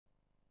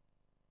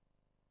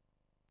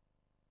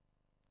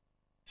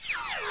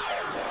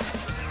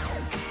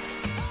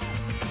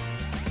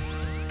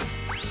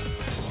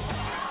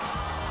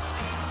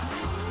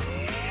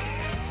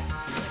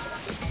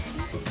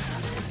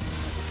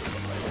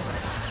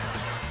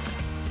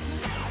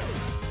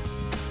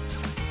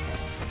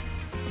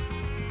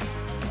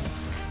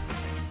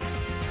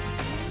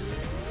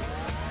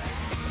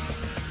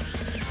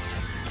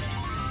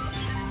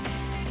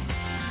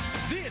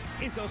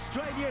is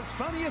Australia's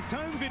funniest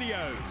home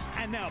videos.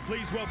 And now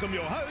please welcome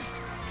your host,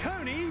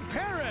 Toni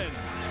Pearen.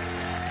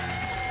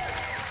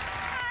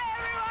 Hi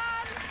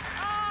everyone.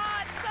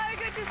 Oh, it's so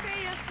good to see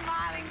your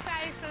smiling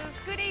faces.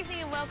 Good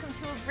evening and welcome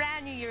to a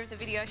brand new year of the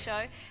video show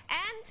and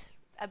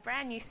a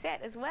brand new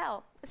set as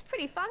well. It's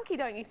pretty funky,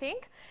 don't you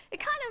think? It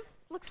kind of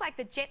looks like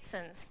the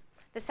Jetsons,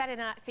 the Saturday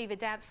Night Fever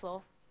dance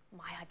floor.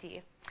 My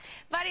idea.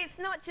 But it's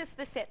not just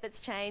the set that's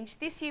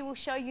changed. This year we'll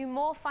show you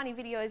more funny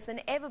videos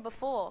than ever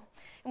before.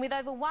 And with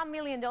over $1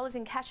 million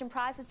in cash and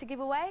prizes to give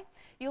away,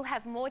 you'll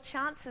have more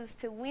chances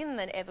to win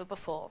than ever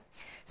before.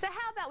 So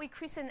how about we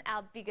christen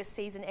our biggest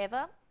season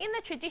ever in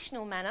the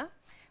traditional manner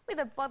with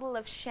a bottle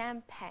of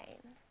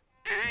champagne.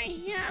 I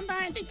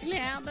hereby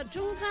declare the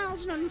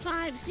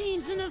 2005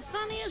 season of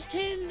Funniest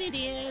Home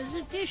Videos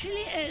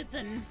officially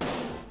open.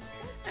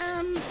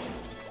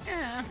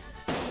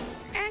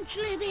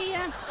 Actually, the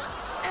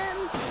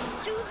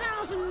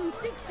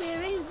 2006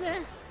 series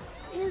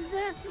is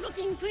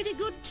looking pretty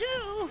good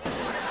too.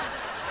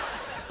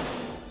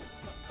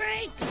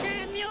 Break,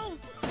 Daniel!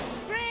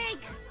 Break!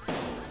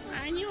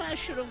 I knew I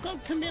should have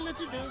got Camilla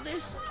to do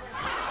this.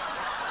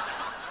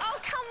 Oh,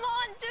 come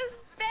on, just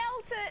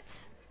belt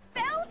it!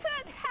 Belt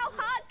it! How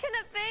hard can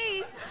it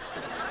be?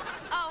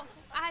 Oh,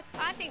 I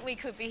think we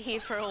could be here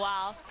for a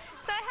while.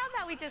 So how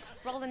about we just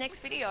roll the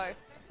next video?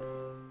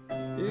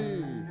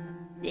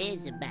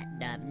 There's a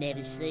button I've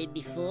never seen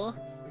before.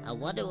 I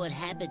wonder what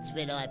happens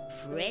when I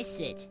press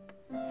it.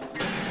 A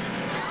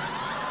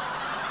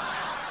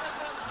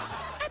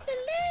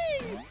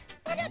balloon!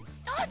 What a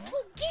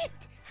thoughtful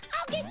gift!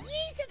 I'll get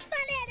years of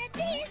fun out of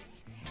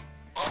this!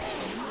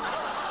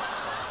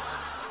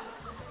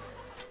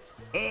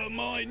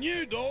 My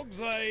new dog's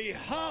a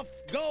half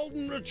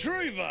golden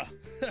retriever.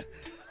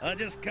 I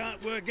just can't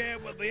work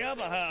out what the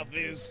other half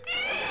is.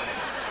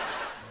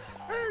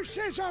 Who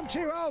says I'm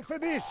too old for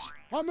this?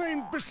 I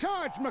mean,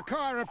 besides my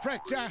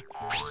chiropractor.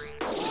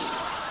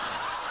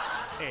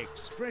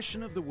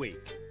 Expression of the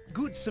week.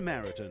 Good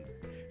Samaritan.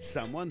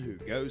 Someone who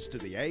goes to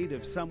the aid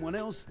of someone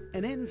else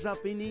and ends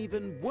up in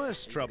even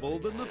worse trouble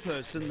than the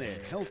person they're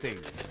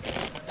helping.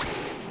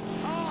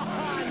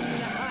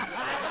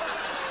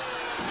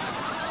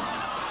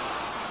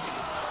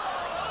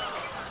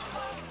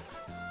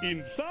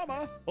 In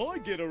summer, I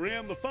get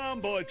around the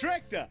farm by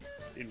tractor.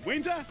 In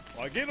winter,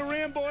 I get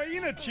around by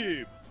inner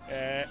tube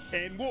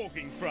and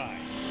walking frame.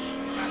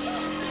 And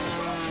now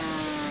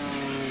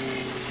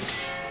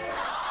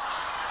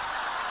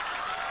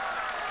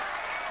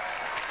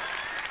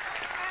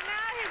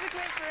here's a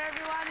clip for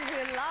everyone who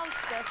loves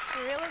the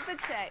thrill of the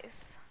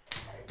chase.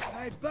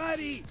 Hey,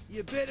 buddy,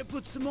 you better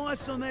put some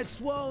ice on that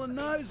swollen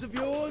nose of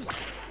yours.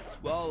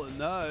 Swollen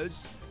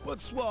nose?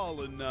 What's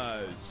swollen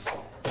nose?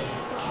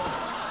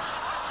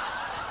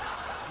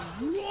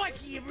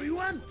 Righty,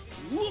 everyone,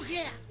 look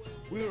out!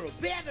 We're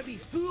about to be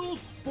fooled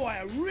by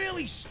a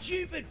really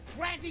stupid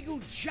practical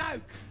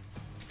joke.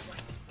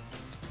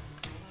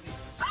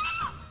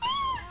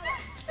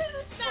 There's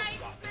a snake!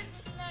 There's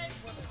a snake!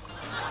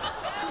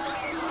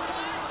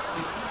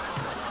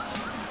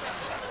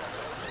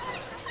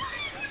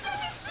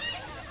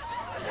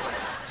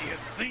 Do you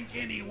think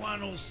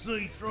anyone will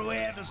see through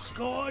our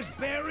disguise,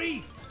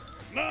 Barry?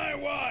 No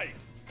way!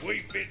 We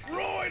fit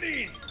right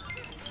in!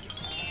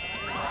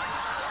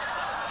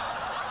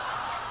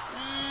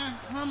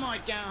 I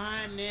might go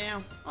home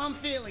now. I'm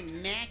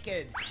feeling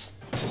knackered.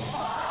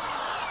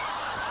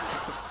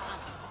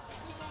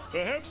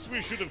 Perhaps we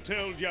should have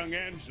told young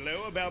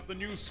Angelo about the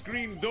new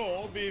screen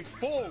door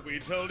before we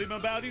told him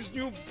about his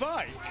new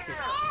bike.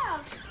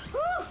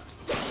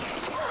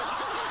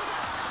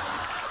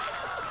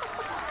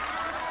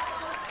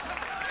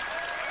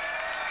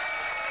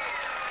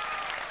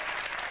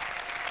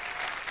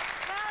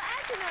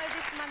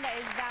 Monday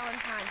is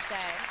Valentine's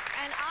Day,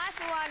 and I,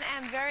 for one,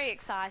 am very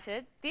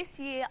excited. This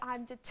year,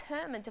 I'm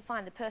determined to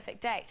find the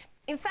perfect date.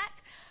 In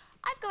fact,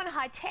 I've gone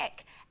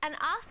high-tech and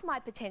asked my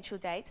potential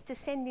dates to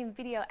send in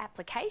video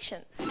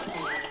applications.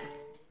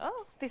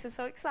 Oh, this is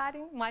so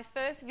exciting. My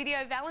first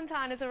video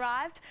Valentine has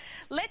arrived.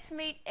 Let's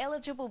meet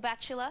eligible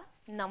bachelor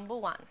number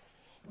 1.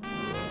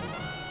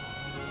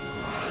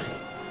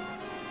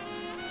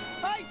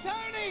 Hey,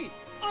 Tony!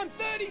 I'm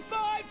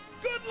 35,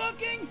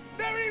 good-looking,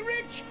 very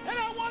rich, and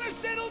I want to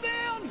settle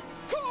down!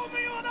 Call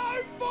me on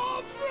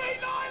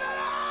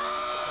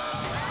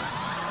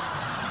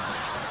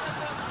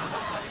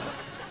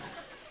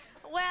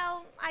 04399!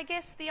 Well, I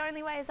guess the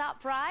only way is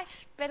up,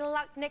 right? Better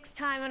luck next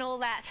time and all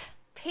that.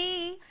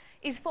 P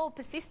is for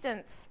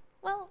persistence.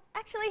 Well,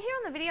 actually, here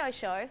on the video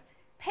show,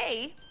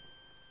 P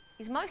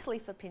is mostly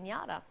for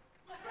piñata.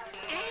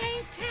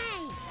 Okay,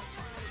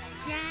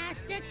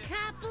 just a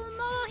couple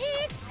more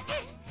hits,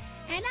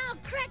 and I'll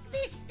crack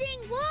this thing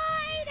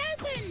wide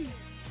open.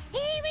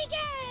 Here we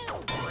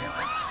go.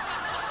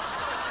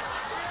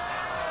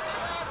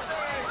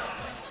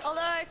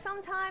 Although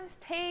sometimes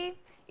P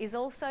is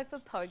also for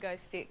pogo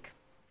stick.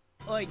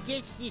 I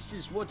guess this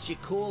is what you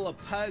call a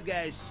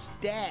pogo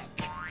stack.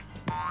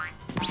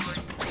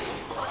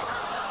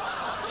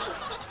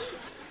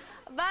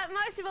 But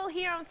most of all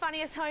here on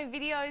Funniest Home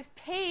Videos,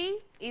 P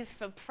is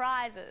for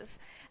prizes.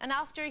 And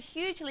after a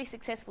hugely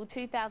successful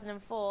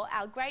 2004,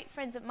 our great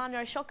friends at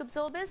Munro Shock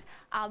Absorbers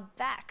are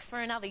back for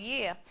another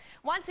year.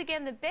 Once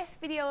again, the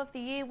best video of the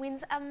year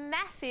wins a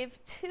massive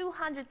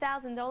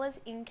 $200,000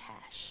 in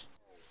cash.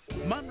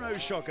 Munro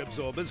Shock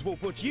Absorbers will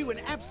put you in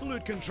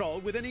absolute control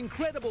with an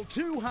incredible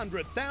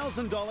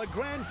 $200,000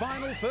 grand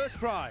final first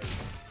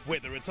prize.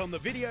 Whether it's on the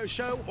video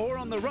show or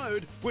on the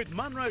road, with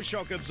Munro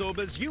Shock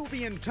Absorbers you'll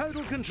be in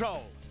total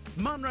control.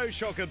 Munro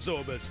Shock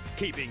Absorbers,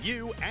 keeping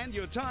you and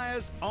your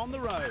tyres on the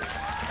road. And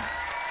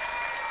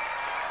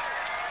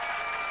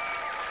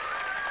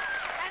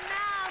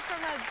now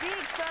from a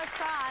big first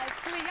prize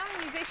to a young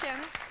musician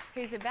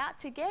who's about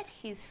to get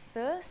his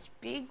first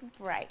big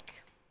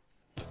break.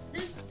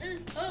 This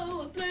is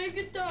how I play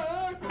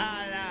guitar.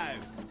 Hello,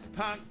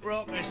 punk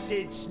rocker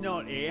Sid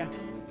Snot here.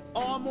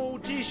 I'm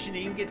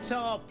auditioning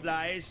guitar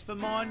players for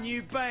my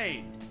new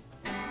band.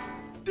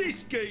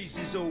 This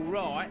geezer's all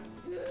right.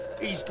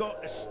 He's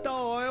got the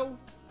style,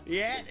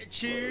 the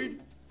attitude,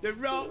 the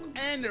rock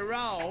and the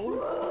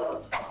roll.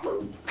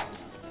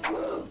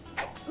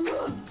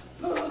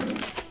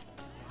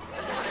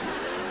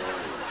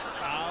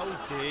 Oh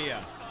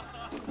dear.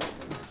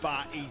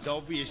 But he's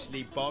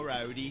obviously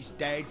borrowed his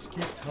dad's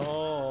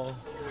guitar.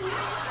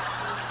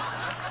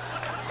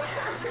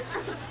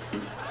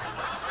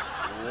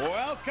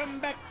 Welcome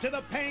back to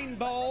the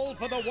paintball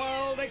for the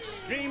World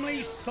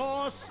Extremely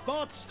Sore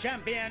Sports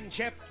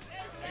Championship.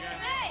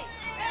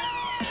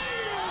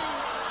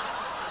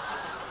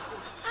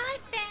 I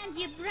found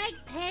your brake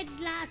pads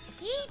last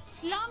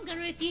heaps longer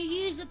if you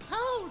use a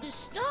pole to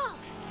stop.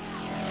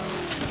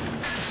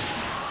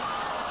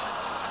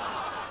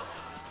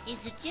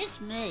 Is it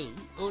just me,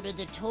 or do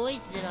the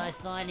toys that I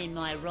find in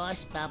my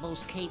rice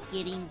bubbles keep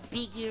getting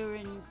bigger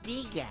and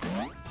bigger?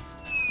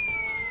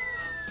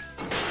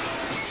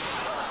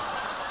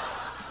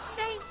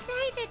 They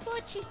say that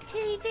watching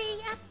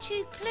TV up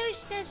too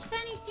close does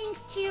funny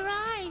things to your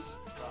eyes.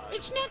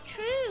 It's not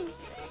true.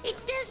 It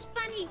does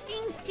funny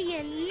things to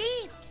your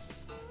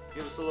lips.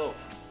 Give us a look.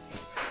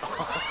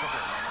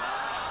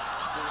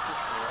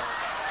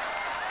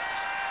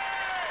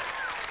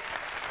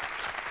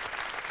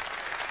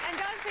 And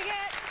don't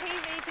forget,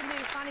 TV can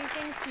do funny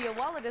things to your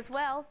wallet as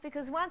well,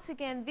 because once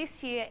again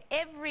this year,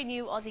 every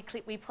new Aussie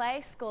clip we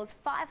play scores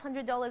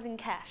 $500 in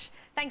cash,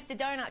 thanks to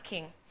Donut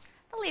King.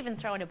 They'll even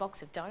throw in a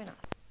box of donuts.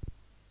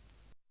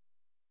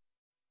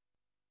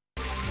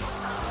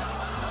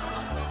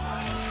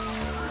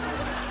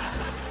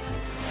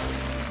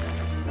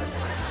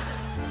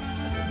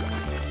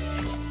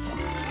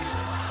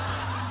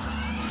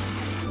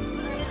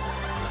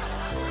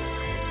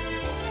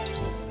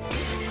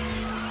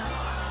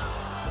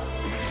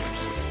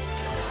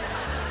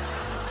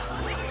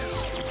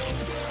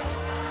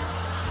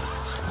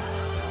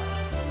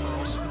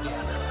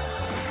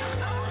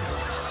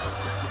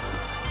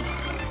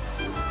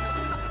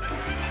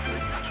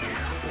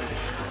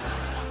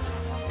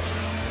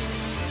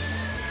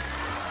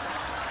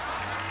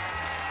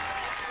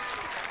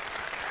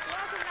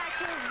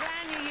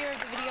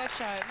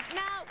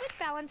 Now, with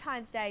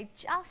Valentine's Day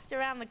just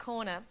around the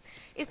corner,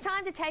 it's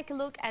time to take a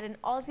look at an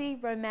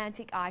Aussie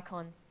romantic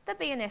icon, the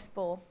B&S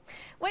ball.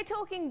 We're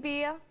talking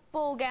beer,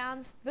 ball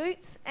gowns,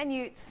 boots and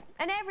utes,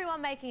 and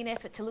everyone making an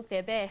effort to look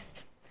their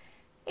best.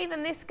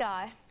 Even this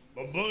guy.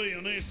 The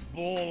B&S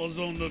ball is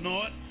on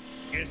tonight.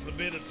 Guess I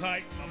better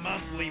take my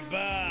monthly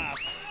bath.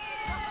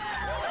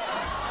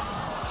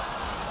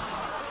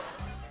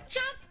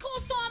 Just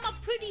 'cause I'm a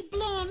pretty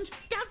blonde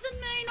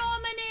doesn't mean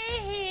I'm an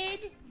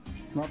airhead.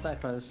 Not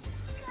that close.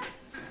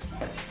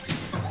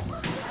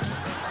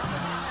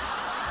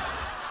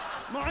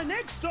 My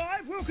next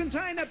dive will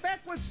contain a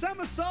backward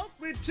somersault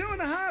with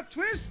 2.5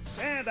 twists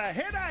and a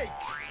headache.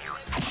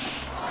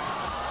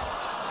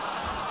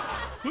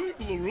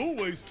 People are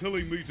always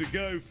telling me to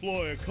go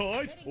fly a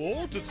kite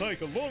or to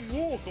take a long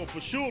walk off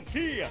a short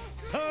pier,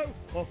 so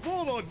I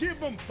thought I'd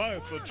give them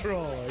both a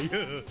try.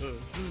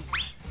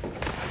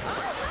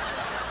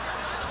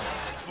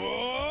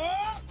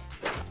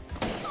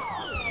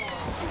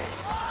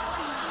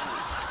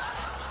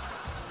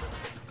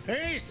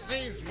 This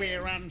is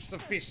we're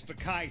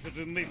unsophisticated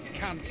in this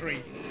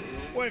country.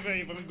 We've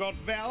even got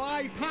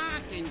valet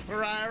parking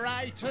for our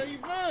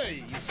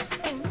ATVs.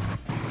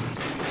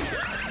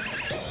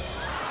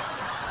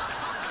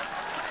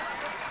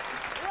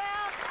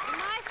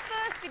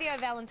 Video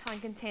Valentine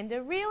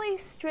contender really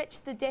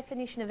stretched the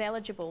definition of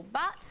eligible,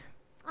 but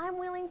I'm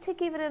willing to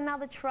give it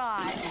another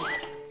try.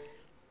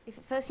 If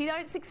at first you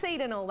don't succeed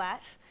in all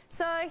that.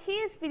 So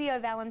here's Video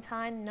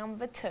Valentine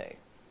number 2.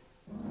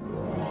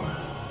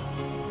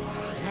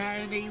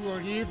 Tony,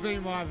 will you be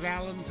my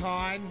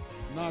Valentine?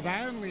 Not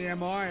only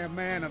am I a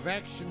man of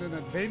action and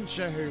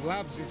adventure who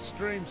loves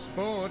extreme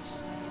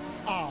sports,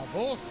 I've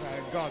also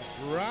got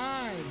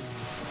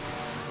brains.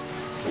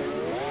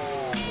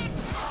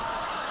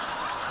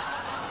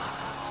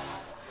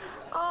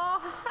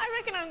 I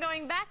reckon I'm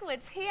going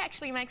backwards. He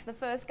actually makes the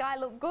first guy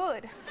look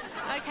good.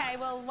 Okay,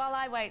 well, while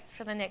I wait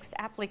for the next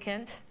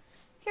applicant,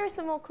 here Here are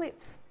some more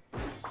clips.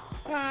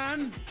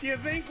 Hon, do you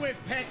think we've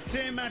packed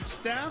too much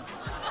stuff?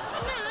 No,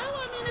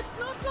 I mean, it's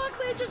not like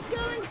we're just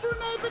going for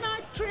an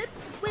overnight trip.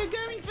 We're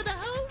going for the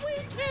whole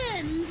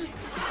weekend.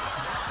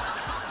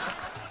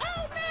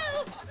 Oh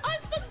no, I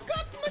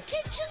forgot my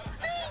kitchen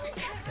sink.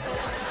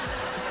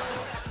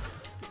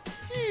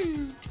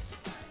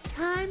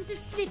 Time to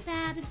slip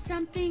out of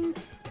something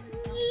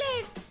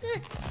less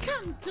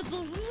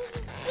comfortable.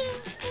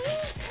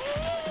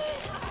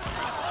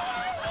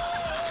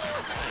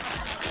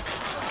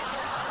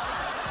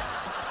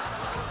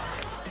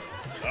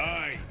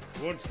 Hey,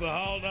 what's the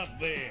hold up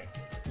there?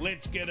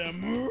 Let's get a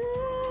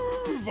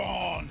move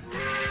on.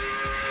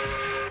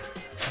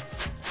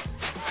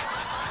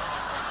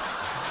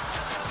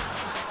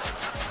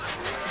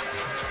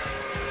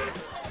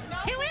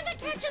 Whoever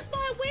catches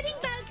my wedding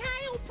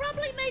bouquet will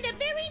probably meet a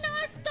very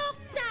nice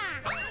doctor.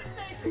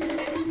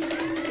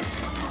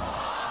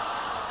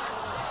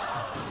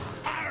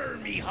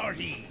 Army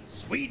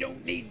hearties, we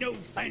don't need no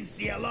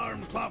fancy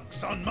alarm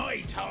clocks on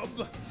my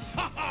tub.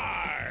 Ha ha!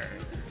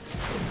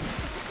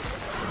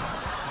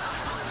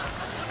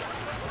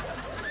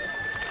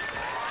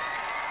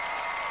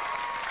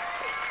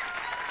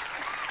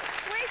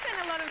 We spent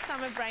a lot of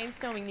summer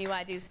brainstorming new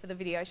ideas for the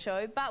video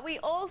show, but we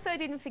also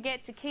didn't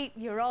forget to keep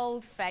your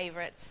old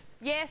favourites.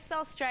 Yes,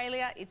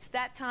 Australia, it's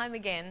that time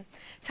again.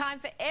 Time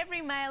for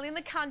every male in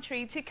the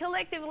country to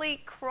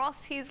collectively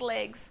cross his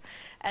legs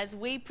as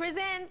we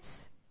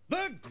present...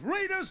 The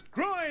greatest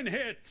grind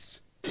hits!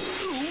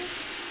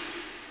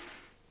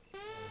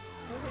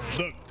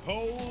 The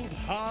cold,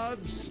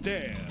 hard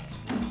stare.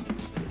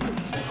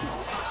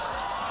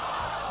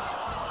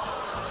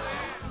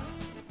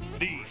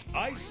 The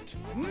iced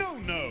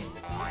no-no.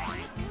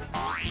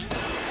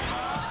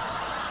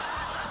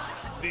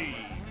 The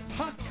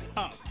puck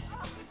up.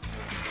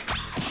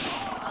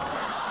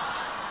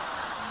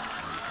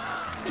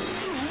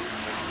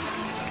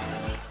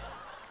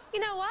 You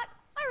know what?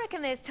 I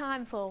reckon there's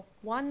time for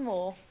one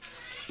more.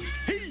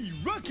 Hey,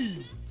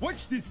 Rocky!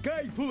 Watch this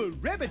guy pull a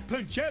rabbit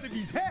punch out of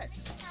his hat.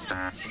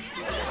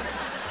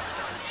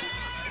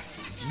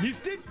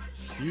 Missed it?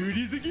 Here it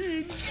is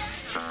again.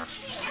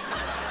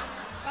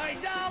 Hey,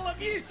 doll,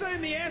 have you seen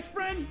the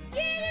aspirin?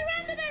 Yeah, they're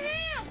under the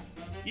house.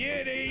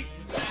 Beauty.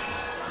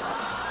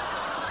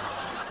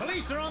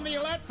 Police are on the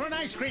alert for an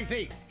ice cream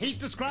thief. He's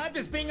described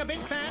as being a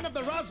big fan of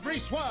the raspberry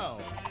swirl.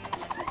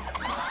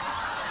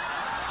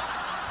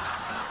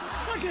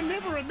 I can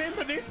never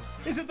remember this.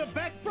 Is it the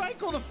back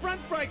brake or the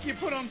front brake you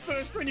put on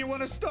first when you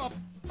want to stop?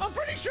 I'm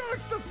pretty sure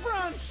it's the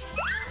front.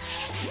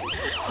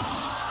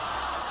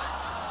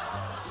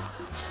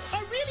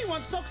 I really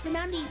want socks and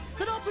undies,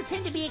 but I'll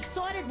pretend to be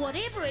excited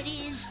whatever it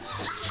is.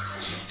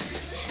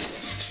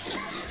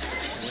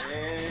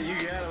 Yeah, you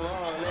got them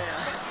all now.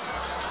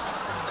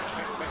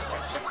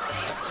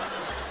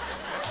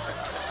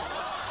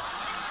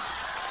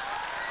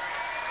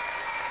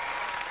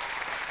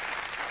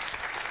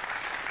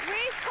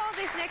 We've called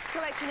this next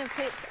collection of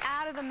clips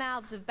Out of the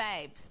Mouths of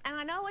Babes. And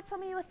I know what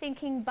some of you are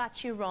thinking,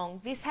 but you're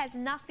wrong. This has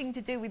nothing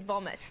to do with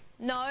vomit.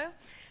 No,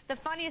 the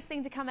funniest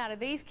thing to come out of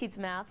these kids'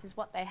 mouths is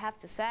what they have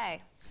to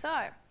say.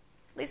 So,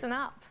 listen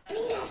up.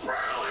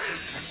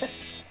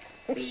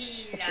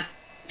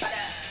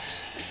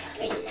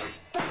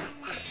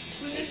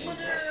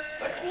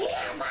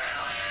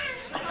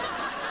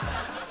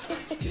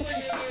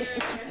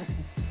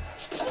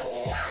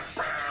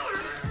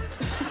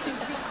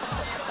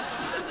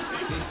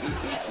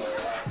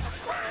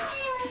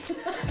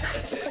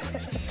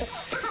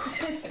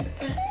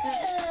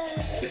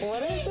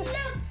 What is it?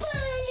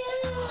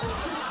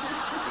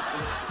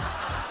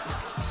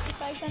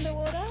 Face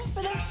underwater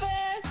for the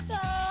first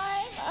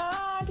time.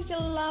 Oh, did you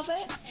love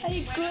it? Are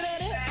you good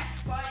at it?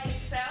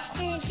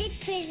 Did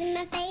prison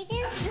my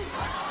fetus?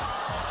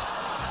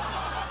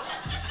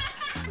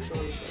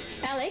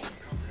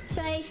 Alex,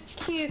 say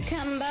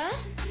cucumber.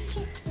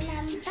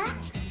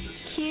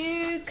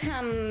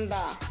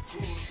 Cucumber.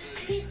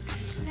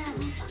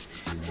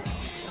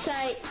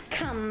 Say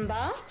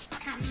cumber.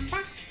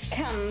 Cumber.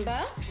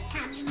 Cucumber.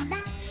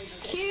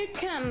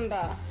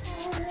 Cucumber.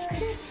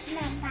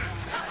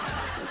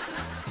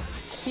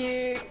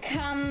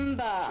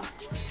 Cucumber.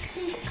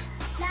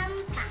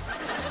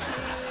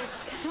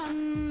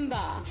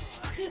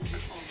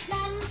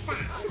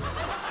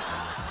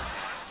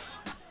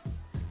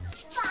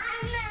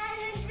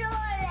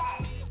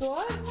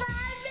 What?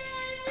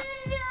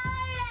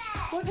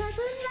 What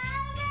happened?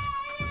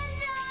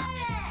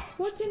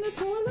 What's in the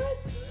toilet?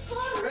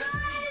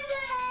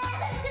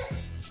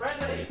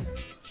 Bradley!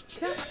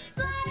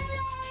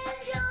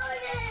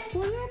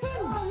 What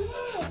happened?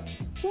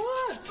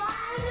 What?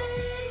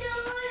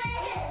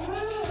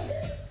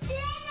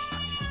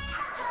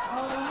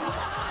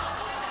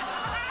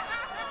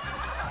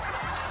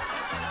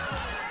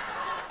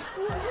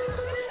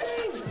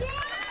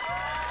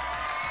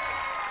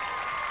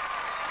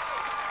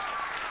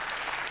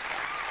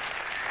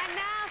 And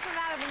now from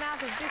Out of the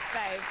Mouth of this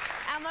babe,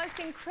 our most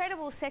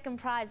incredible second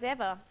prize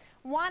ever.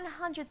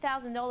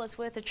 $100,000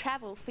 worth of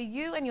travel for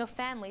you and your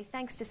family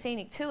thanks to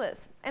Scenic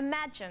Tours.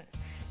 Imagine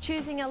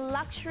choosing a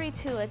luxury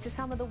tour to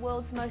some of the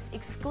world's most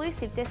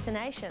exclusive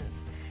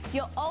destinations.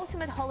 Your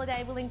ultimate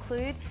holiday will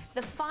include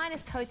the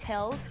finest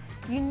hotels,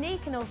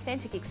 unique and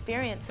authentic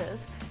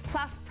experiences,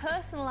 plus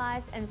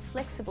personalised and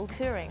flexible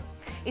touring.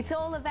 It's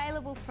all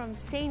available from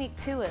Scenic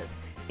Tours,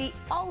 the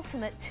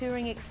ultimate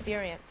touring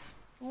experience.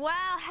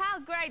 Wow, how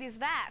great is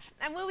that?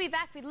 And we'll be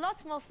back with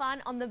lots more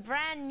fun on the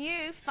brand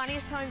new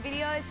Funniest Home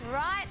Videos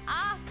right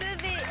after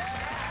this.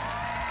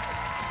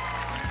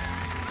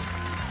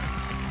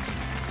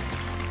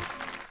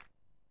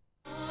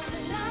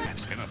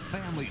 It's in a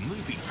family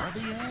movie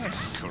premiere.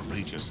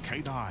 Courageous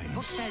canines.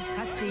 Book says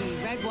cut the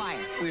red wire.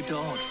 We're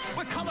dogs.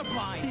 We're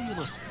colorblind.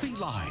 Fearless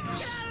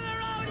felines.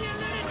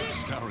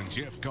 Starring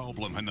Jeff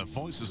Goldblum and the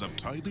voices of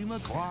Tobey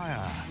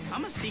Maguire.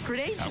 I'm a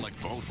secret agent. Alec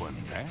Baldwin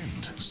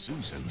and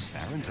Susan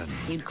Sarandon.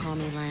 You'd call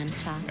me lamb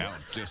chop. Our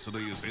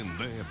destiny is in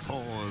their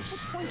paws.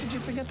 When did you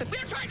forget that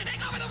we're trying to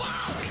take over the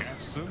world?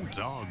 Cats and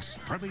Dogs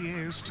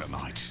premieres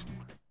tonight.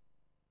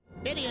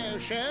 Video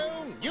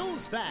show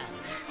Newsflash.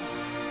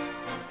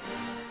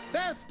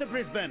 First to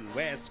Brisbane,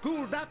 where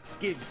School Ducks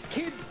gives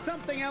kids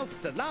something else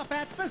to laugh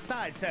at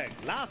besides her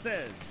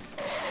glasses.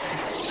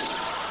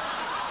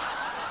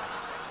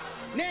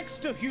 Next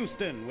to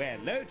Houston, where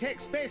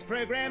low-tech space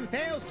program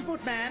fails to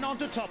put man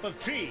onto top of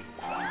tree.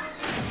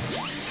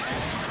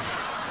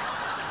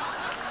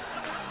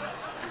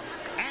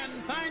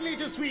 And finally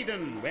to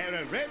Sweden, where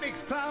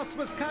aerobics class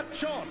was cut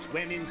short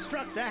when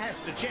instructor has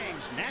to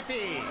change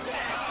nappy.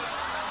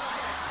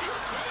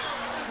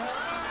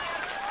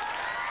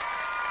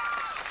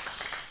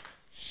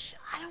 Shh,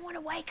 I don't want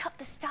to wake up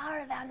the star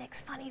of our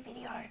next funny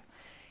video.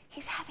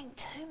 He's having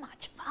too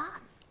much fun.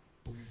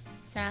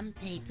 Some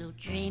people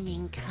dream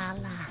in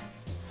colour.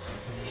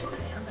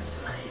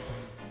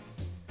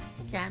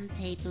 Some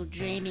people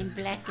dream in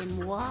black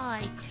and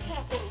white.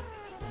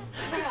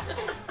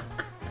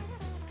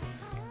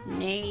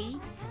 Me,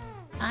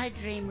 I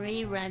dream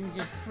reruns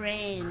of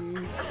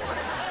Friends.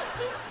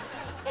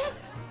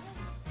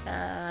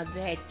 Ah,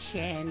 that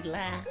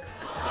Chandler.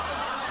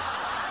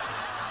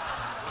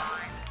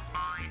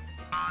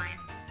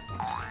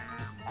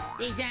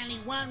 There's only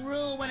one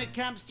rule when it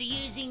comes to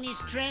using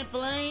this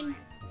trampoline.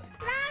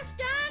 Last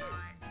on,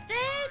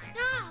 first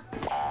off.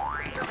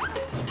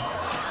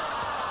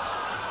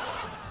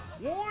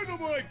 Why do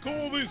they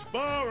call this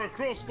bar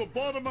across the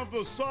bottom of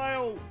the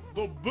sail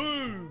the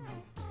Boom?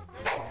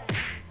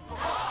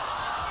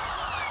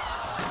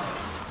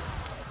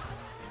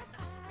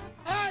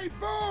 Hey,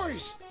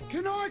 boys!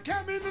 Can I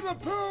come into the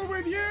pool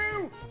with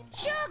you?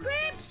 Sure,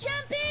 Gramps,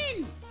 jump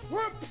in.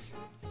 Whoops!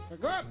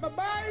 Forgot my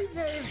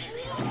bathers.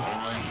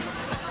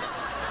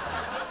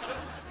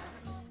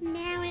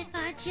 Now if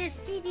I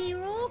just sit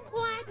here all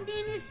quiet and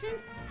innocent,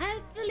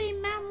 hopefully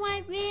Mum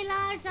won't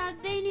realise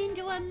I've been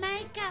into a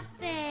makeup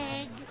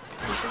bag.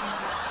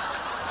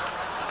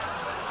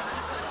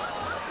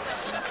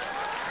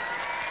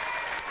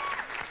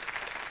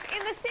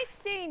 In the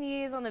 16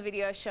 years on the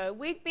video show,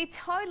 we'd be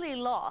totally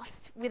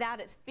lost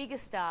without its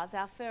biggest stars,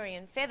 our furry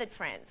and feathered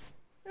friends.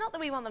 Not that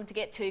we want them to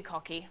get too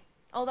cocky,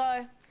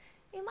 although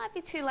it might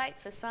be too late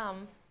for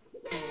some.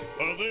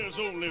 Well, there's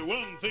only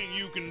one thing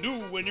you can do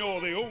when you're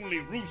the only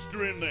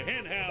rooster in the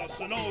hen house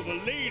and all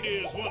the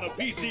ladies want a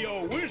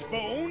PCO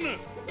wishbone,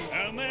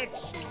 and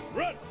that's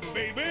strut,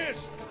 baby,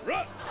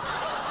 strut!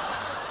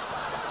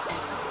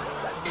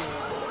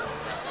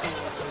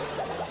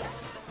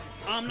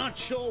 I'm not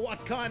sure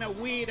what kind of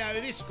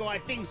weirdo this guy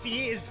thinks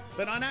he is,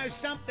 but I know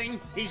something.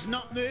 He's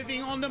not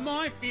moving onto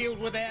my field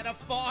without a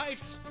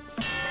fight.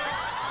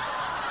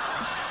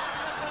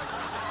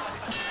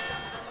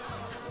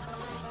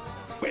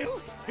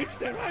 Well, it's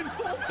their own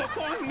fault for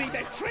buying me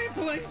that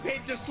trampoline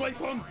bed to sleep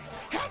on.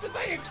 How did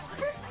they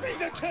expect me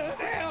to turn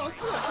out?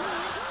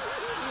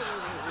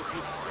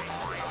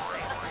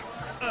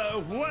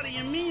 What do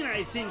you mean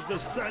I think the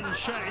sun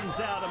shines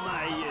out of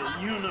my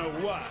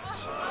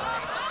you-know-what?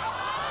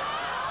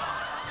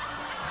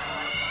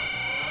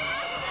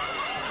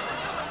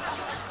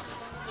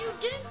 You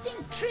don't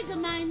think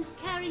Triggermine's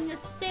carrying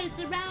us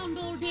both around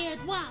all day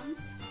at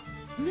once?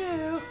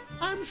 No,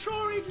 I'm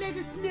sure he'd let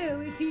us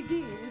know if he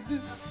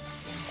did.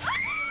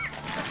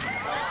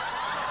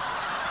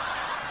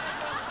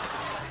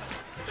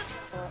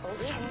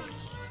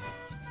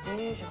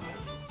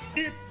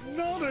 It's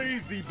not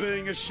easy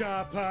being a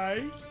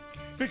Shar-Pei,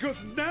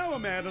 because no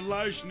amount of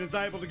lotion is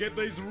able to get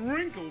these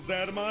wrinkles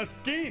out of my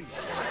skin.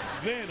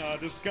 Then I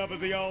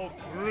discovered the old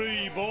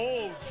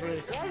 3-ball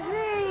trick.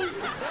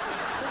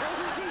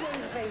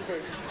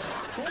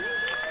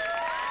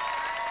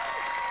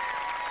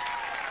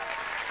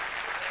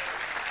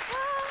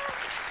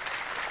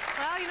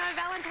 Well, you know,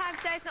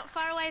 Valentine's Day's not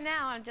far away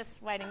now. I'm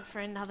just waiting for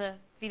another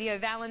video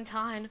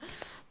Valentine.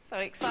 So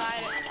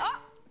excited. Oh,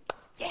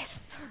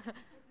 yes.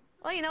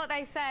 Well, you know what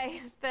they say,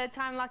 third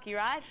time lucky,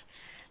 right?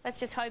 Let's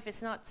just hope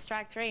it's not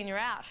strike 3 and you're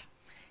out.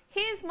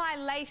 Here's my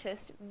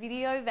latest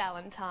video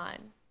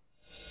Valentine.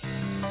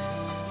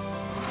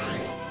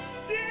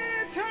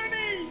 Dear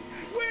Tony,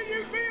 will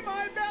you be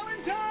my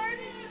Valentine?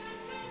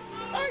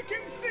 I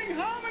can sing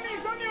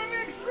harmonies on your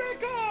next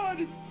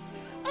record.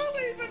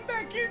 even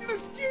back in the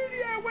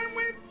studio when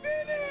we're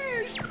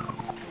finished!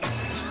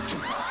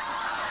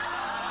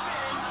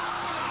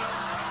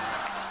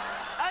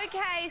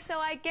 Okay, so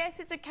I guess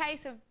it's a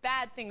case of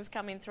bad things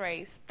come in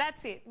threes.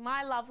 That's it.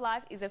 My love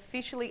life is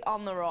officially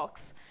on the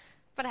rocks.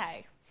 But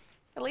hey,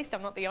 at least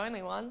I'm not the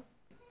only one.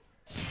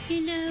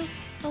 You know,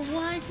 a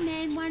wise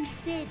man once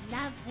said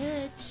love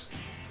hurts.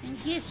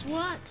 And guess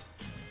what?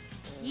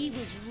 He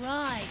was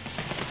right.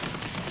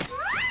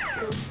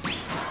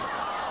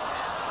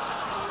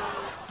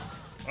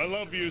 I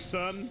love you,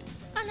 son.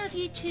 I love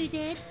you too,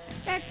 Dad.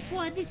 That's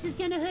why this is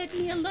going to hurt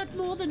me a lot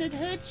more than it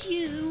hurts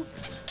you.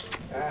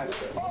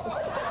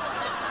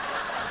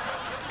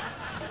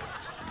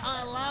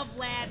 I love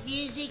loud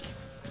music.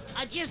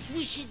 I just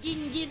wish it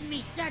didn't give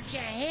me such a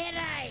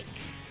headache.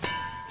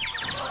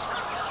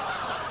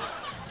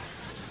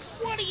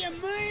 What do you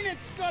mean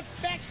it's got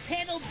back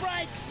pedal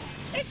brakes?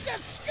 It's a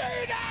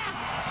scooter!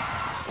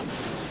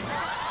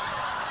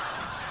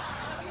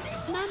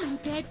 Mum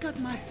and Dad got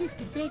my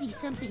sister Betty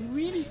something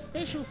really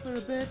special for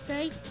her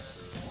birthday.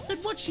 But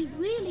what she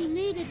really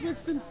needed was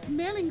some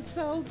smelling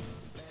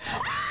salts.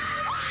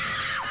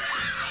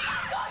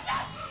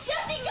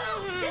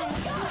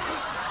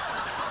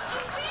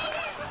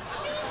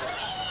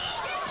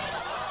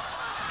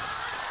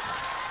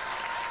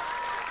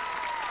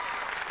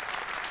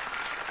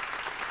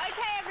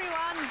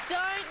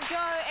 Don't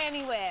go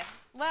anywhere.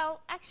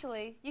 Well,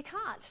 actually, you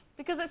can't,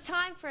 because it's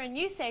time for a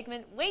new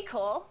segment we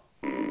call...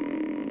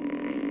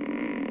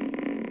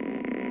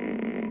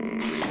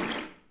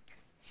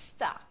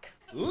 Stuck.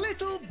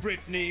 Little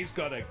Brittany's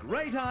got a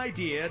great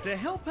idea to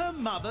help her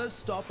mother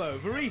stop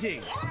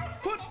overeating.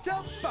 Put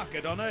a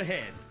bucket on her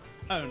head.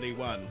 Only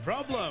one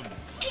problem.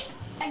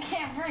 I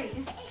can't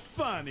breathe.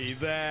 Funny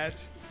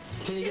that.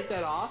 Can you get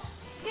that off?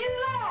 Get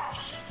it off!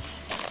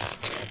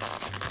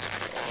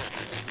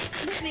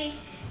 Brittany.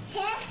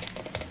 Yeah?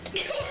 Why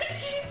did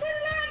you put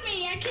it on me?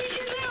 I can't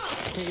get it off.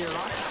 Can you get it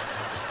off?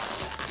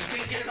 You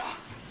can't get it off?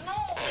 No.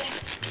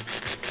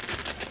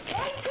 I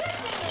couldn't.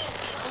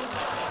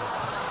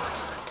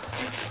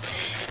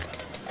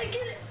 I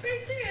get it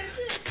right there. That's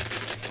it.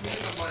 We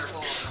need some butter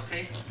pull on,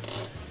 okay?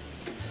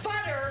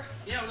 Butter?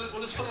 Yeah,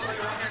 we'll just put it like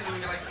around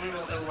here and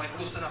it'll like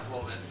loosen up a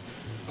little bit.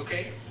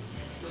 Okay?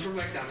 Let's put it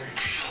back down there.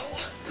 Ow.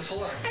 Just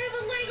hold on. I have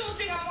a Lego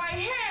thing on my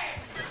head.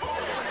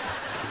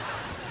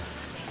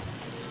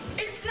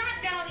 It's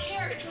not down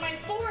here, it's my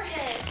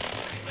forehead.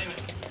 Wait a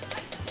minute.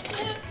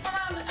 It's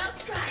on the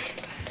outside.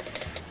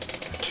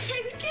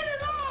 Can't get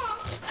it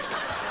off.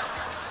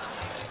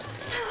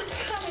 Oh, it's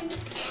coming.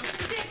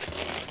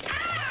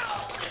 Ow!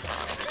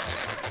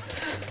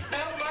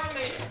 Help,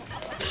 Mommy.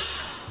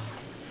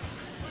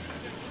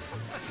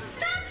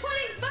 Stop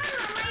putting butter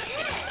on my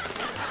head.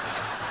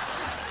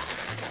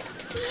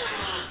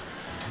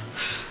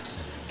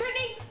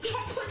 Brittany,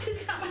 don't put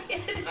this on my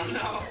head. Oh,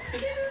 no.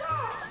 Get it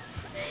off.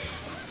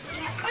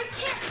 I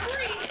can't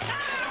breathe.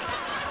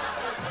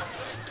 Ah!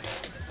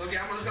 Okay,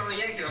 I'm just gonna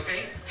yank it,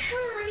 okay?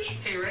 Hurry.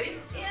 Okay, ready?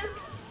 Yes.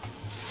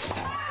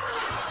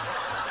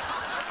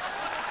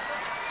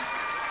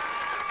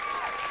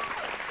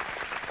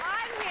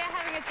 I'm here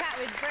having a chat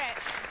with Brett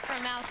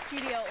from our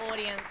studio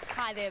audience.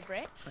 Hi there,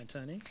 Brett. Hi,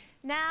 Tony.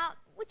 Now,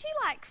 would you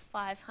like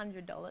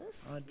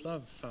 $500? I'd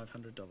love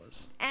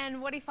 $500.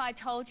 And what if I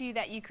told you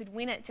that you could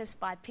win it just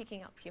by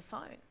picking up your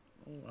phone?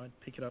 Oh, I'd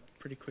pick it up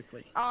pretty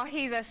quickly. Oh,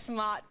 he's a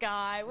smart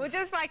guy. Well,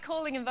 just by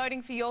calling and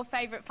voting for your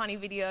favourite funny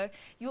video,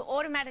 you'll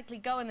automatically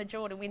go in the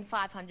draw to win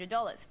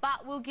 $500.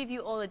 But we'll give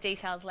you all the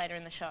details later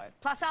in the show.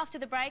 Plus, after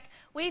the break,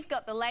 we've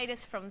got the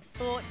latest from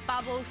Thought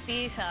Bubble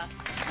Theatre.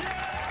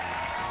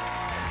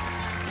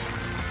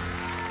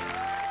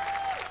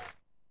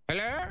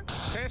 Hello?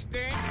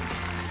 Testing?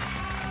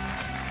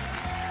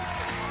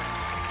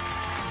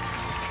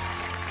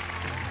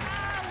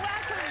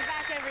 Welcome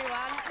back,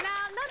 everyone.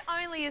 Now,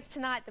 not only is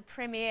tonight the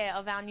premiere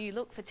of our new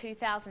look for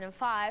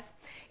 2005,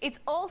 it's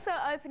also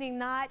opening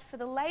night for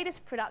the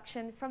latest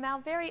production from our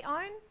very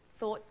own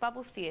Thought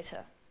Bubble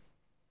Theatre.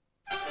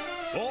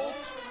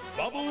 Thought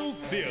Bubble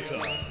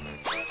Theatre.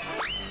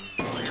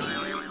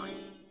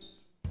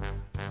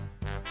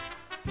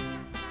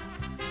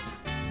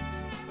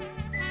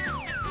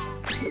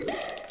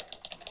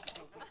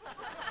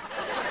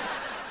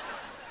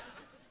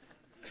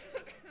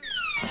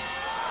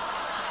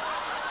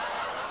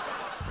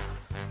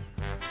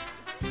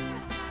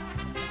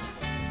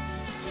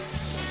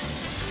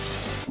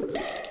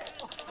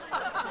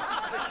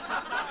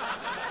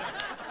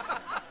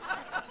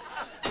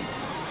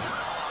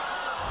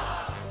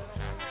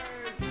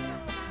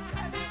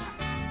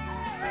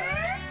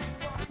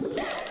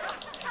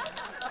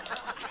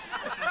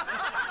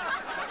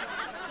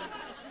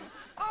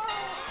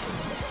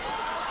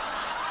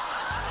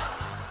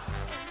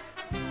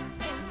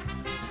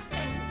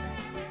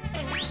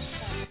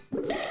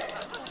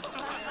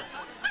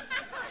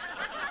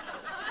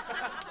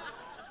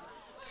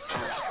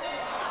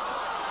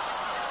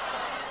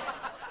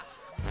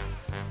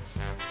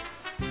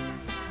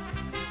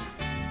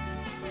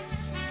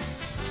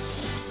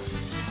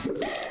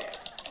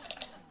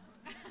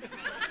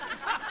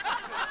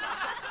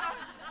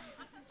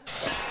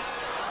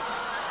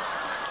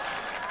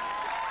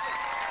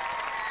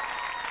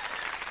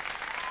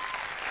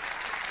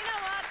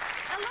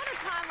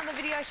 time on the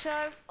video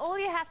show, all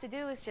you have to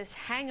do is just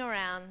hang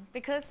around,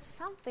 because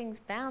something's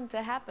bound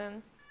to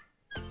happen.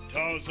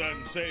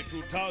 Tarzan say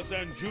to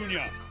Tarzan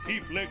Jr.,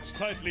 keep legs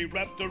tightly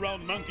wrapped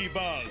around monkey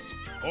bars,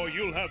 or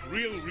you'll have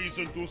real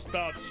reason to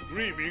start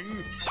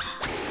screaming.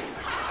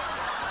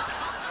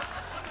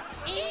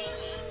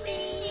 Eeny,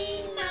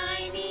 meeny,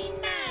 miny,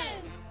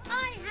 mo.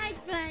 I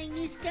hate playing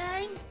this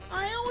game.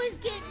 I always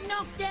get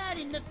knocked out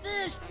in the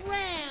first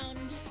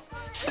round.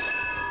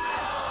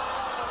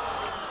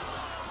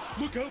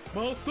 Look out,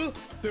 Master!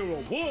 There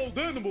are wild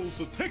animals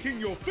attacking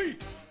your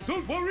feet!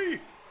 Don't worry!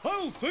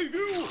 I'll save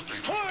you!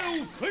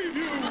 I'll save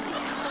you!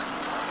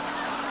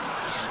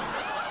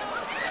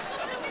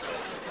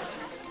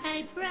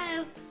 Hey,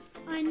 bro,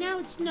 I know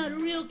it's not a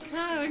real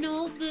car and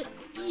all, but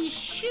you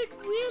should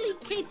really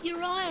keep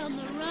your eye on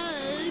the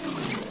road.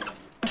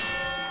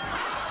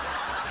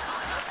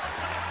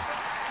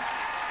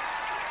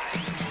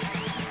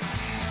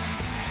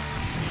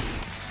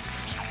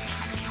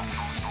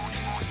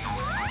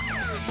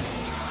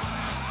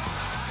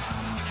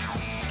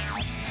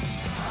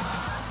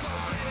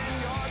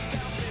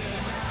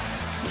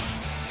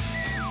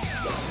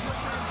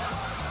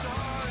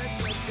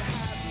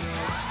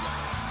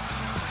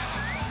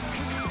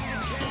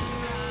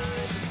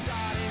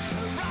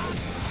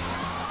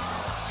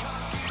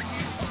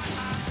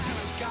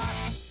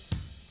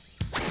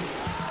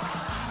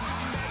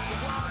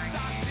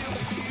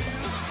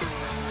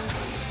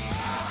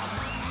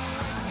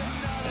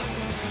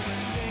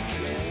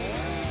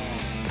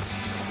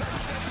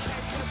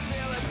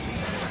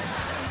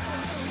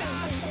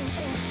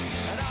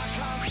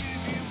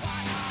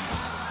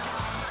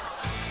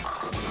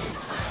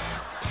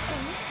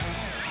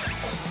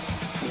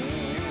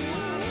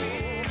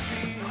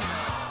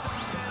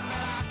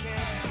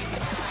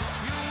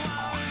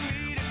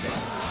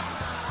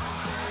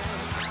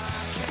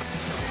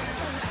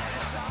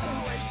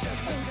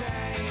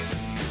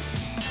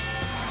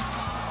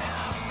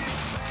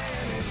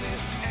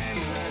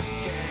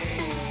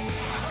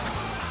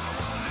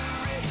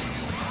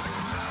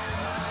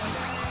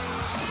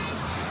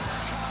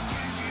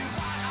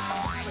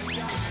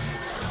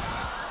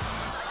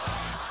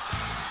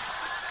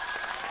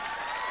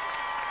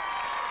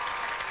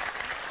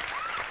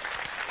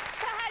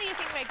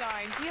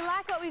 Do you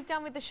like what we've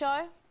done with the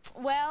show?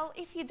 Well,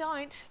 if you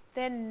don't,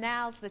 then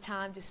now's the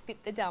time to spit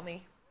the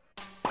dummy.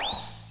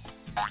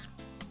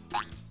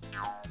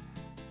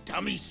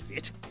 Dummy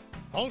spit?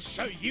 I'll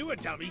show you a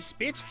dummy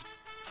spit.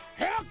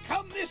 How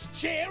come this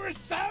chair is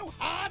so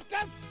hard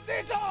to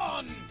sit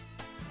on?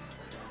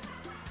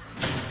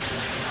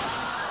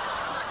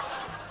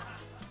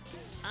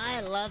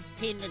 I love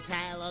pin the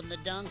tail on the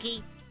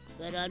donkey,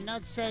 but I'm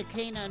not so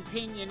keen on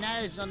pin your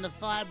nose on the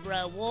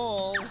fibro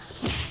wall.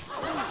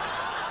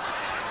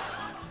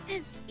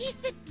 As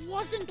if it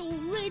wasn't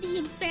already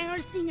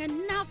embarrassing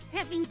enough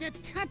having to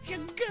touch a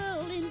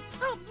girl in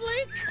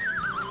public.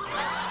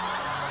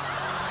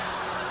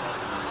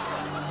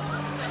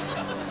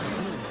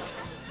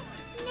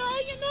 No,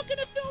 you're not going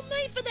to film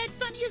me for that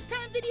funniest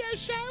time video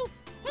show.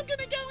 I'm going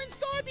to go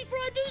inside before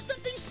I do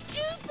something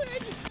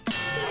stupid.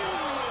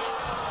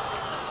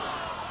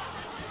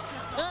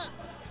 Oh,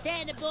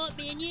 Santa bought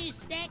me a new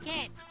snack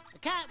hat. I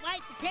can't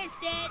wait to test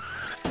it.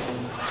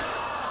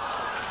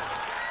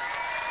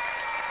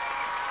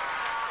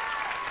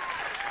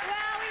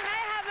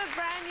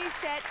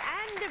 Set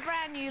and a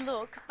brand new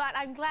look, but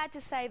I'm glad to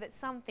say that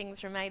some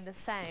things remain the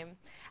same.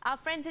 Our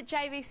friends at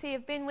JVC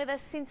have been with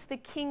us since the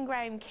King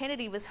Graham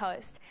Kennedy was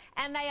host,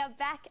 and they are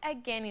back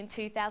again in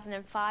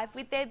 2005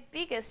 with their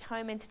biggest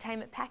home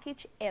entertainment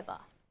package ever.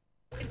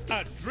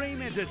 A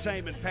dream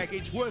entertainment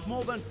package worth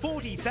more than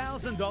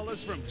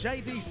 $40,000 from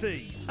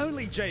JVC.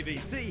 Only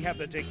JVC have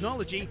the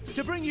technology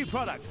to bring you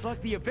products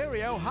like the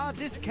Aberrio hard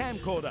disk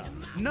camcorder.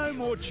 No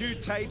more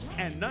chewed tapes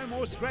and no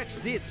more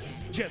scratched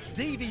discs. Just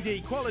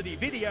DVD quality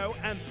video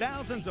and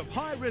thousands of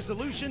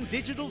high-resolution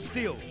digital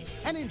stills.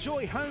 And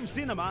enjoy home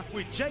cinema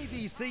with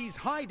JVC's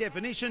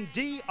high-definition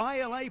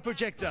DILA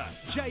projector.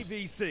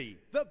 JVC,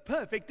 the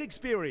perfect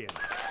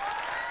experience.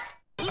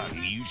 A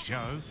new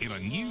show in a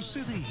new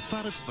city,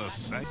 but it's the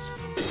same.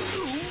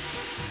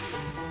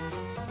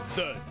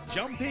 The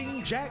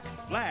Jumping Jack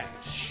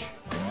Flash.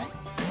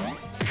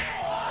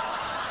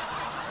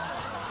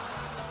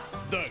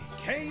 The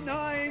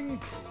Canine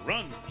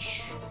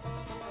Crunch.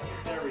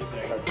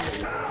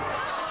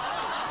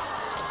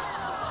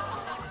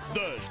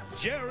 The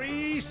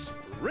Jerry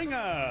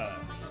Springer.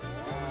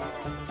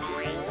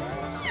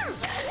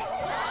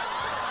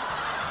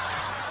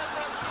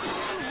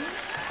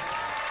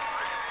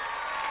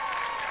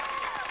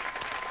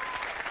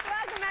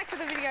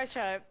 The video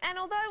show, and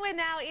although we're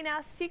now in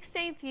our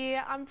 16th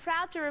year, I'm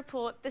proud to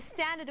report the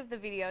standard of the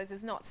videos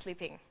is not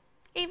slipping,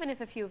 even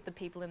if a few of the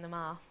people in them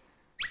are.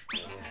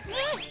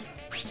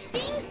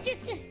 Things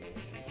just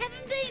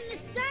haven't been the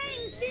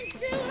same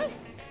since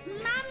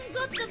Mum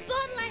got the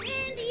bottle of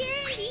Handy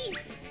Andy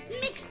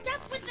mixed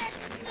up with that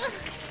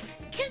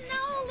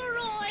canola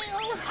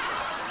oil.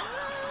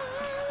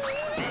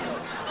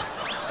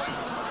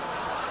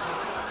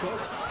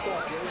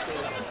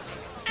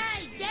 Hey,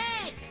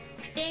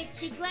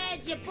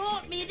 you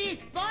bought me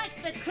this bike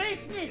for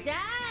Christmas, eh?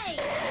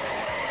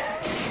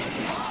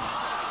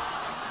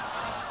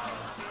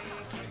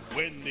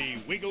 When the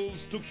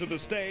Wiggles took to the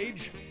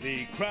stage,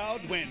 the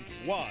crowd went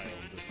wild.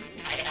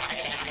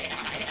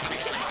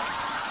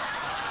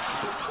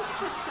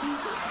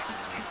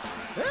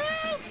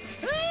 Help!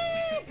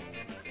 Help!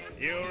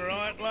 You all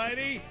right,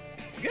 lady?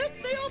 Get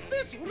me off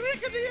this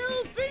rickety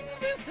old thing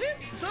this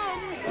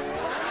instant!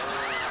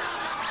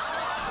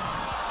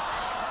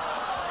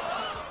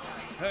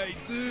 Hey,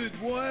 dude,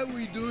 why are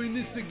we doing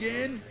this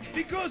again?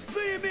 Because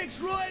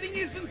BMX riding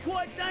isn't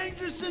quite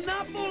dangerous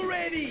enough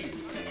already.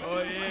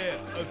 Oh, yeah,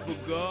 I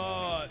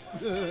forgot.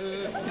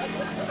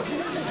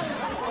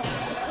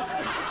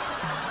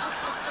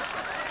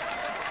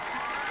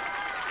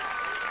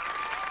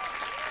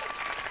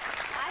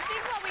 I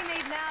think what we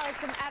need now is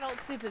some adult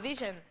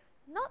supervision.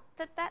 Not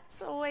that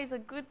that's always a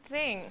good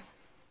thing.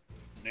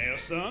 Now,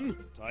 son,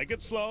 take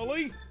it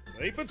slowly,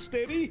 keep it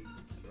steady,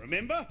 and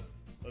remember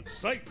that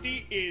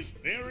safety is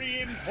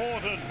very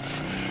important.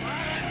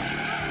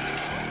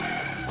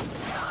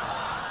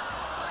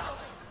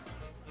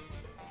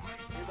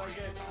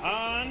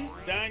 Hon,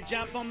 don't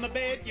jump on the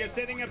bed. You're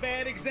setting a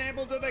bad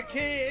example to the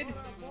kid.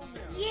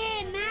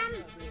 Yeah, Mum.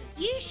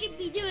 You should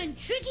be doing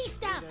tricky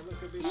stuff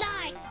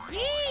like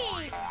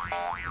this.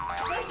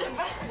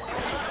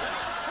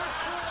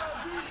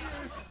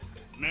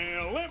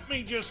 Now, let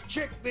me just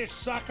check this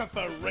sucker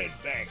for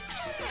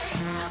redbacks.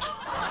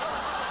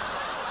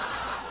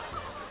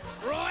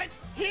 Right,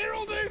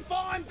 here'll do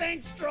fine,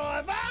 thanks,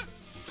 driver.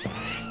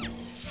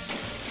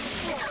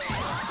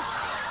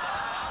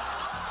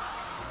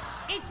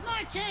 It's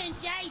my turn,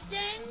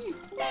 Jason.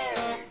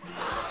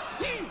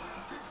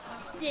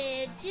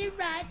 Serves you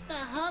right for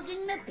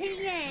hogging the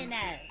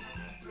piano.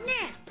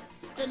 Now,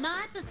 for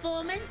my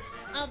performance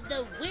of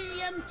the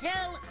William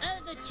Tell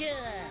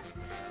Overture.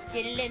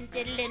 Diddlin,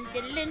 diddlin,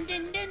 diddlin,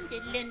 din, din,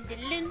 diddlin,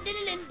 diddlin, diddlin,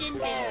 din, din,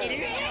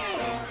 diddlin.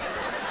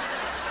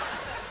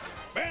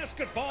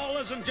 Basketball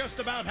isn't just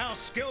about how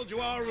skilled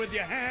you are with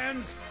your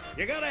hands.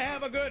 You gotta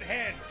have a good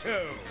head,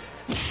 too.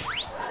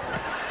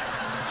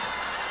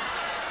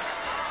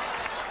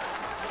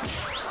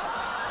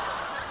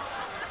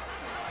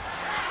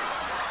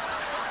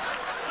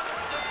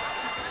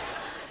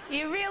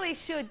 You really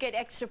should get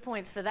extra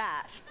points for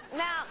that.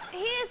 Now,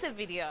 here's a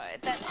video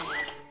that...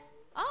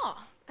 Oh,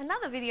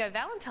 another video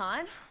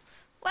Valentine.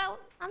 Well,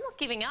 I'm not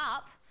giving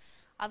up.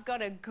 I've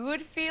got a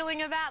good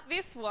feeling about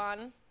this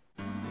one.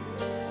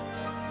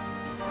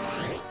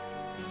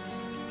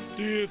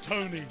 Dear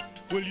Tony,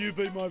 will you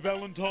be my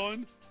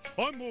Valentine?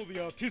 I'm more the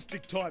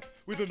artistic type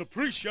with an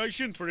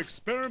appreciation for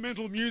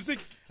experimental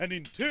music and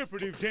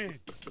interpretive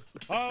dance.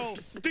 I'll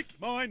stick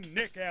my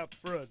neck out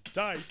for a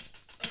date.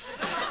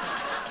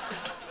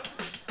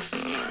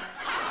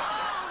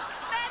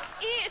 That's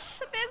it.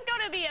 There's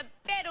got to be a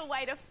better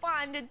way to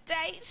find a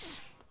date.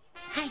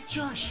 Hey,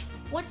 Josh,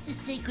 what's the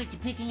secret to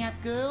picking up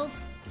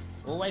girls?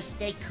 Always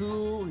stay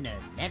cool, no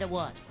matter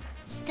what.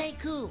 Stay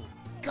cool.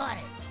 Got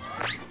it.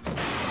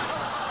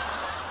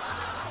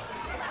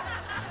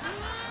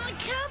 I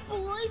can't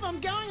believe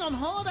I'm going on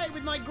holiday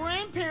with my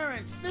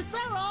grandparents. They're so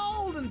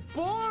old and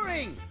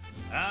boring.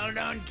 Hold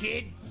on,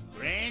 kid.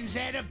 Gran's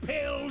out of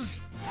pills.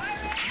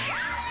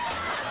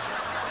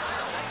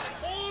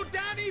 Oh,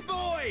 Danny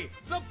boy!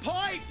 The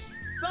pipes!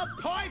 The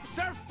pipes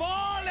are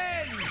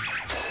falling!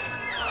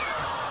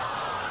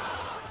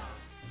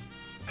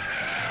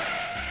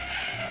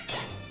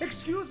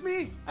 Excuse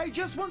me, I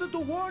just wanted to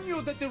warn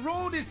you that the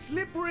road is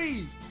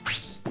slippery.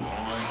 The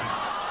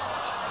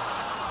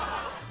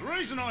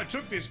reason I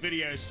took this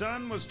video,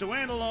 son, was to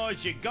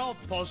analyse your golf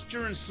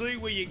posture and see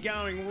where you're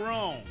going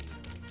wrong.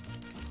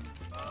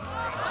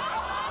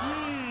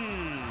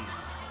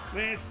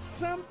 There's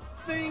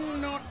something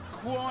not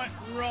quite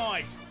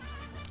right.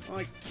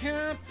 I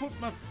can't put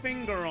my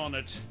finger on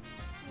it.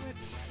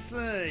 Let's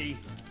see.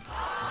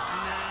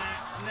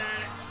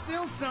 Nah,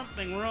 still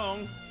something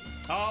wrong.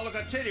 Oh, look,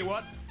 I tell you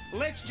what.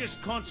 Let's just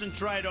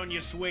concentrate on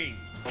your swing.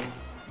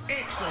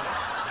 Excellent.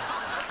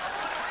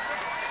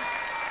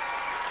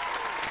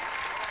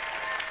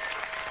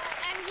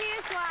 And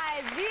here's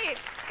why this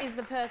is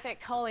the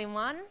perfect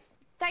hole-in-one.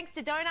 Thanks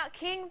to Donut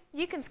King,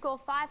 you can score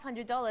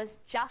 $500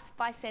 just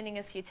by sending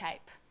us your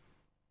tape.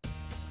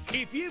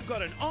 If you've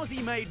got an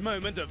Aussie-made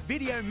moment of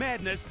video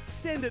madness,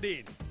 send it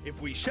in.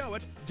 If we show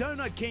it,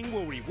 Donut King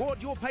will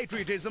reward your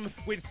patriotism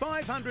with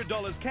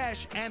 $500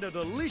 cash and a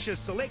delicious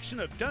selection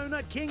of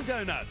Donut King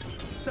donuts.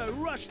 So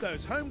rush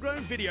those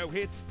homegrown video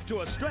hits to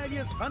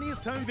Australia's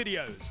funniest home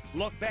videos.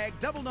 Lockbag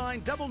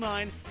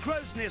 9999,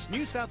 Crow's Nest,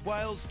 New South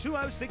Wales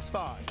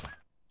 2065.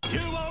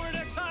 You are in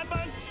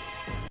excitement!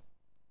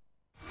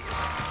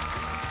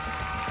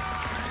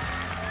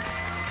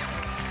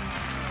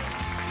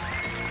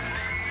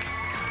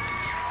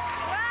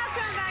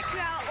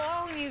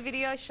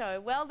 Video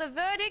show. Well, the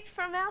verdict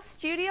from our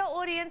studio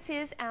audience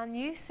is our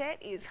new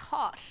set is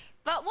hot.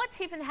 But what's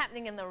hip and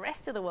happening in the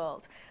rest of the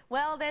world?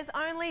 Well, there's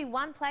only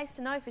one place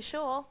to know for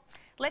sure.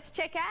 Let's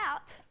check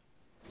out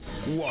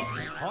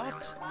What's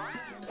hot?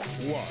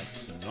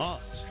 What's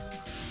not?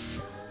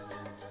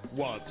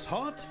 What's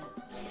hot?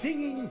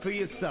 Singing for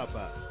your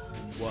supper.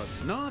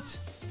 What's not?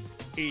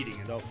 Eating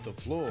it off the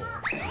floor.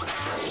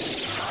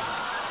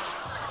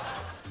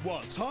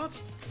 What's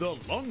hot? The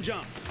long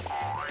jump.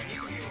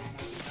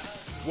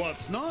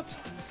 What's not?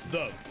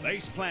 The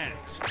face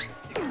plant.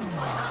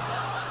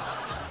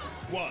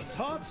 What's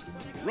hot?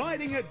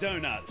 Riding a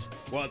donut.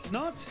 What's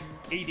not?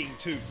 Eating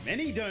too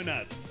many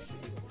donuts.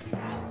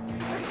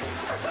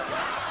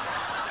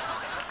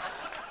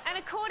 And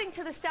according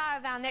to the star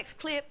of our next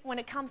clip, when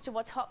it comes to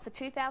what's hot for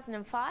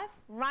 2005,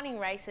 running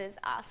races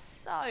are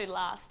so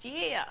last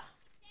year.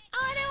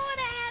 I don't want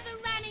to have a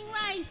running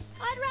race.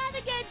 I'd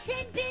rather go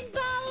 10-pin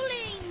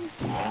bowling.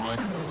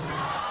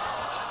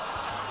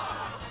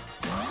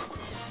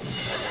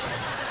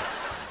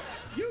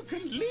 You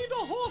can lead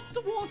a horse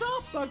to water,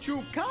 but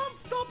you can't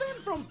stop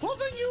him from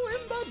putting you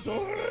in the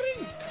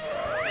drink.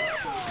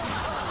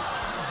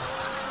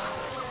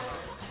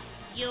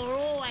 You're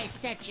always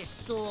such a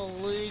sore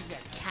loser,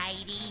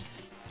 Katie.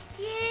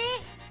 Yeah?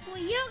 Well,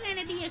 you're going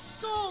to be a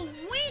sore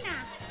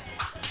winner.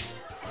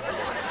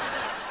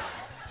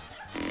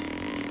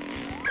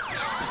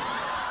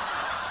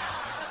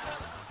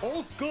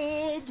 Off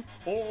guard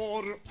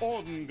or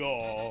on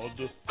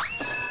guard?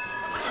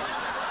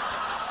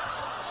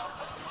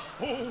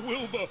 Oh,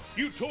 Wilbur,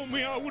 you told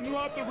me I wouldn't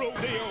like the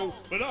rodeo,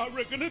 but I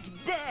reckon it's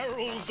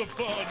barrels of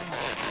fun.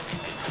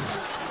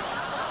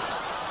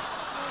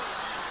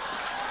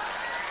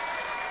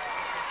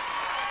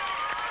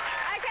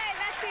 Okay,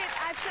 that's it.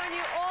 I've shown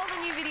you all the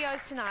new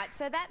videos tonight,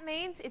 so that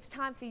means it's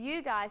time for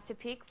you guys to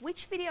pick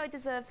which video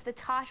deserves the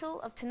title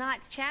of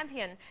tonight's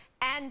champion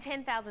and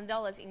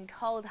 $10,000 in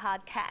cold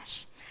hard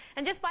cash.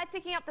 And just by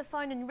picking up the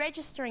phone and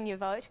registering your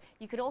vote,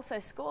 you could also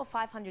score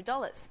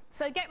 $500.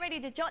 So get ready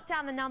to jot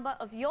down the number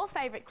of your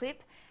favourite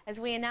clip as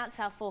we announce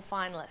our 4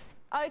 finalists.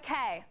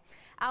 Okay,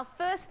 our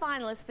first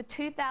finalist for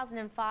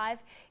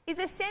 2005 is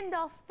a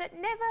send-off that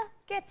never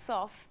gets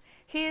off.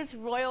 Here's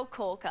Royal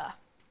Corker.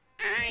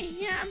 I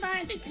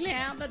hereby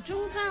declare the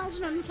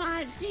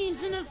 2005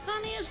 season of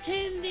Funniest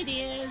Home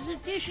Videos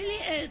officially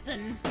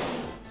open.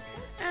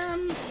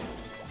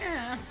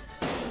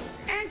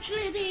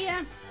 Actually,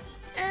 the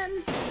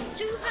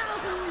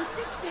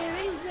 2006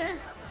 series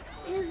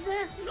is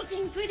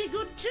looking pretty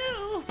good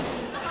too.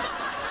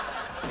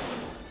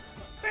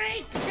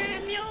 Break,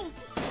 Daniel!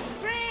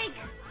 Break!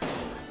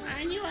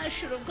 I knew I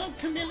should have got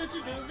Camilla to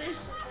do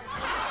this.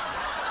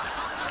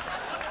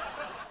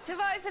 To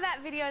vote for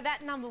that video,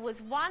 that number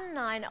was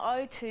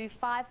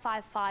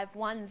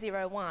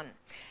 1902555101.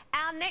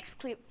 Our next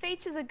clip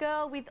features a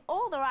girl with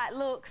all the right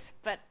looks,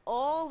 but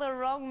all the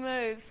wrong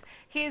moves.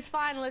 Here's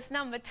finalist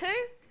number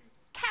 2,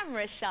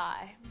 Camera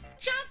Shy.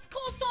 Just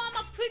 'cause I'm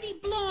a pretty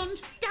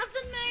blonde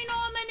doesn't mean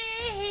I'm an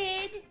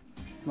airhead.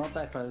 Not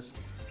that close.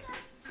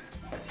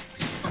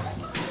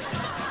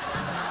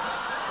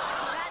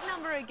 That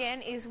number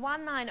again is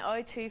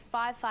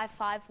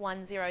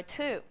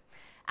 1902555102.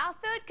 Our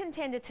third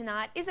contender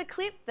tonight is a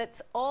clip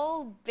that's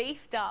all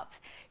beefed up.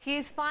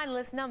 Here's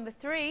finalist number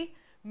 3,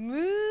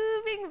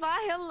 Moving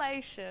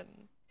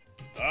Violation.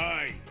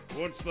 Hey,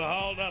 what's the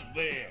hold up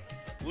there?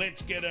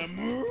 Let's get a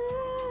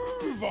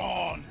move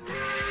on.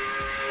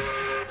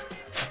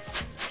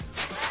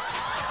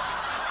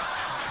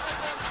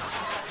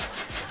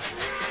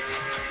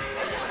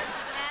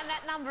 And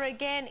that number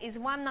again is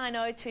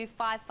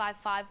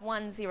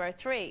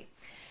 1902555103.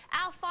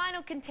 Our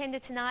final contender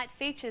tonight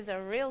features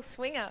a real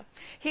swinger.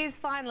 Here's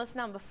finalist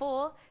number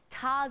 4,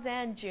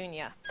 Tarzan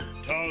Jr.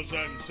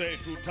 Tarzan said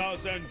to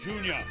Tarzan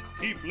Jr.,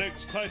 keep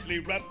legs tightly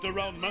wrapped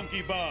around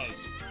monkey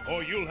bars,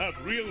 or you'll have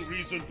real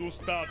reason to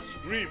start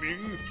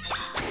screaming.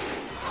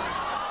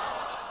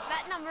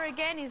 That number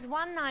again is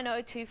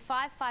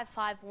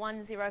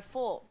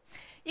 1902555104.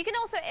 You can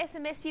also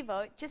SMS your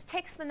vote. Just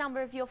text the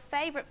number of your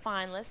favourite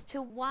finalist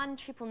to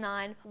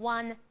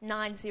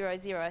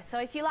 1900 So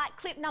if you like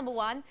clip number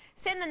 1,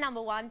 send the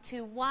number 1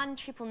 to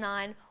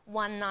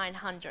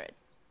 1900.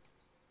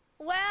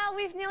 Well,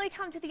 we've nearly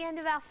come to the end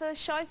of our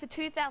first show for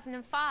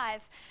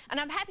 2005, and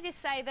I'm happy to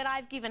say that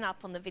I've given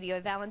up on the video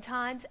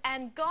Valentines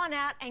and gone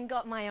out and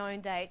got my own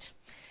date.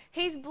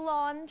 He's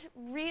blonde,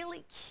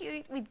 really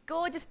cute, with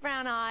gorgeous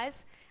brown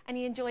eyes, and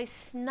he enjoys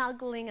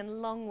snuggling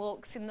and long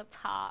walks in the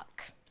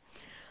park.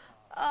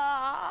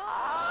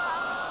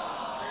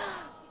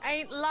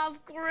 Ain't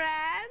love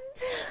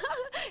grand?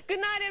 Good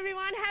night,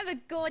 everyone. Have a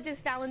gorgeous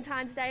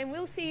Valentine's Day, and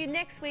we'll see you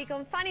next week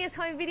on Funniest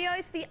Home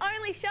Videos, the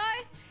only show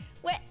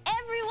where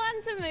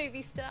everyone's a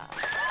movie star.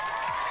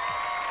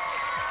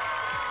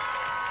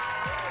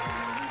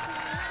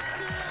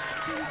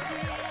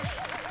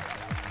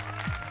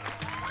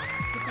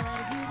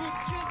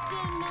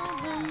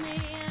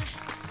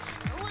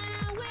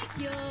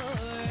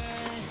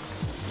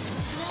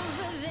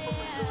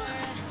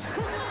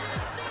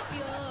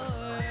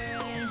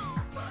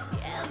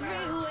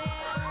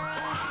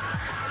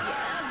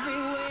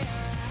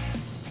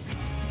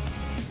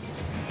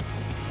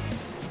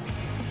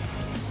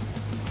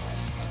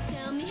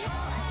 Tell me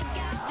how I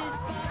got this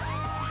far.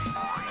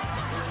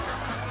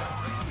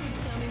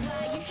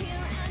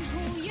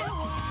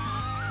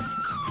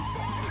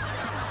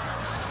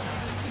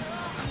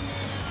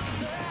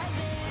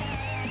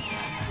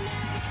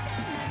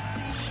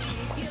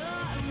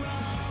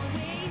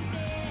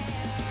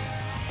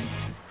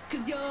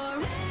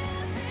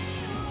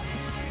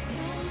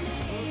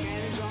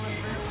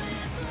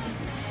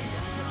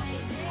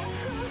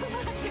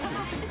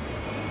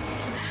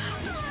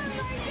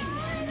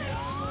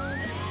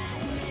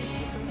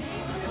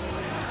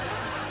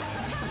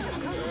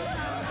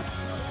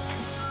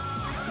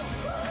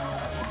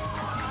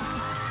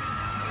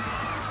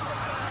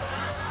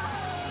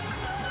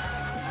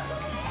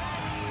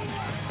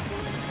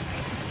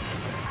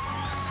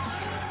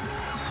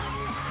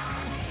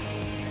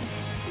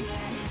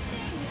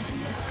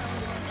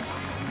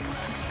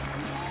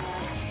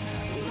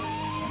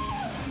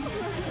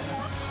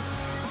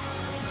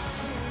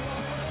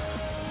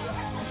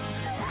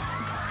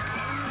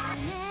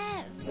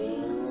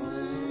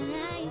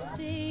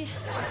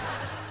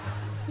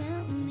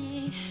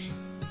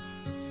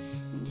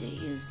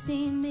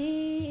 see me